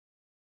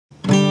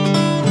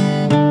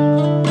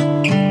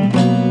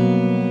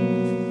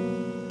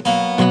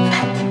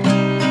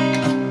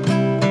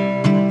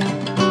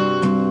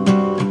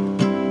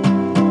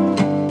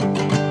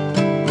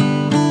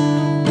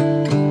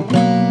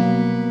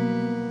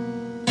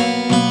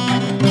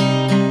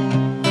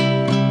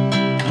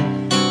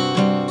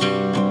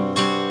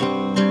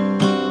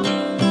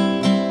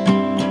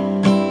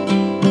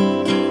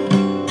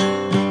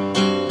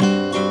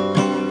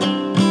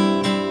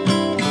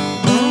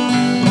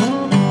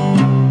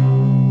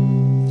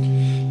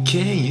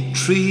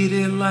treat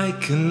it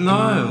like an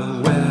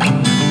oil well.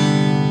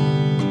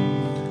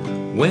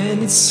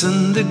 When it's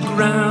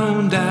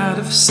underground, out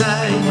of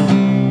sight,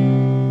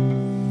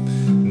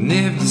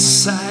 never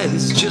sight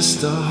is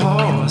just a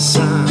horror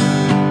sign.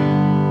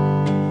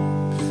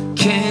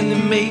 Can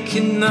it make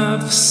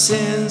enough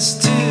sense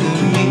to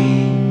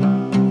me?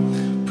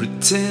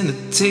 Pretend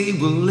a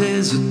table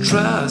is a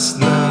trust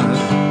nut.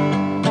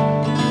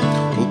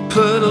 We'll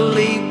put our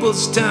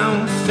labels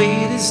down,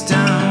 fate is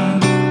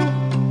down.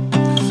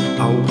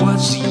 I'll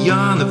watch the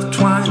yarn of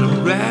twine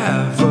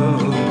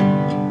unravel,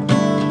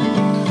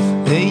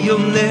 and you'll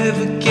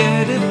never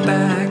get it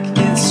back.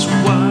 It's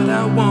what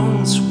I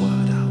want, it's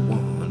what I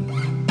want.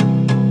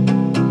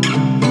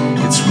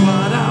 It's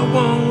what I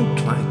want,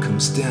 twine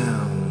comes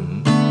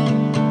down.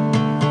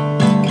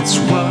 It's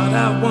what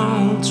I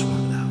want, it's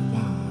what I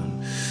want.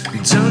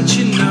 Don't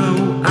you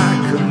know I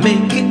could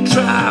make it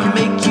try,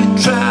 make you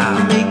try,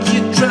 make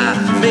you try,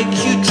 make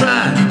you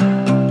try.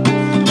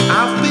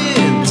 I've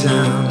been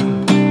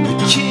down, the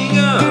king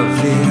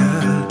of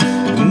it,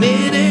 and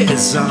it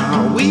is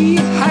all we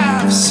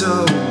have,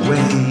 so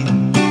wait.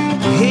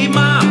 Hey,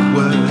 my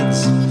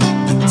words,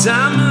 the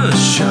diamond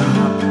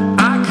sharp,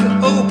 I could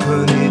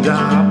open it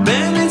up,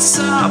 and it's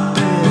up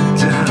and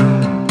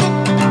down.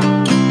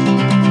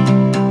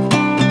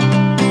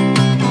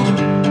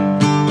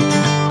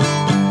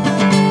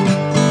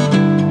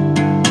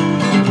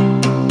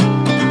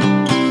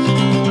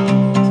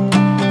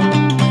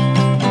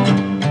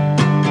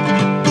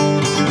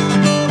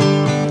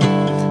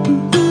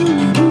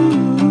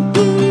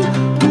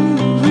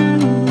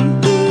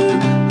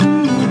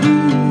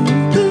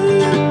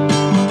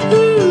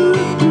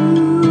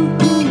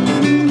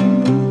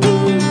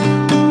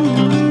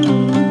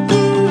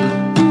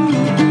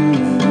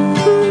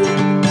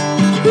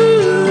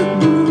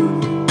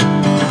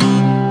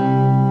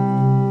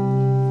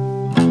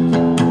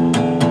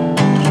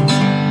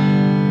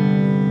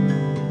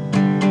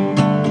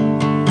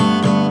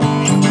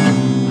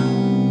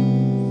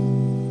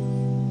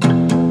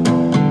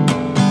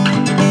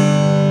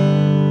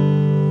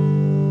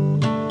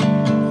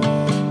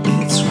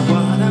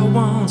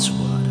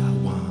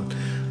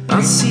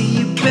 I'll see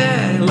you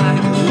back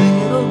like a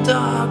little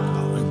dog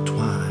all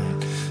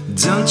entwined.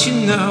 Don't you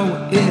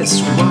know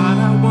it's what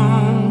I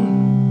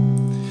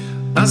want?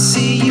 I'll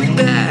see you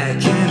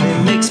back and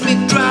it makes me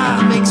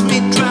dry, makes me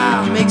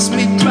dry, makes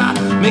me dry,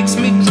 makes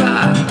me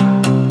dry.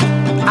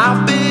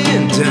 I've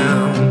been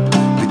down,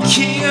 the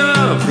king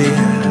of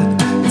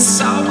it.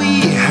 It's always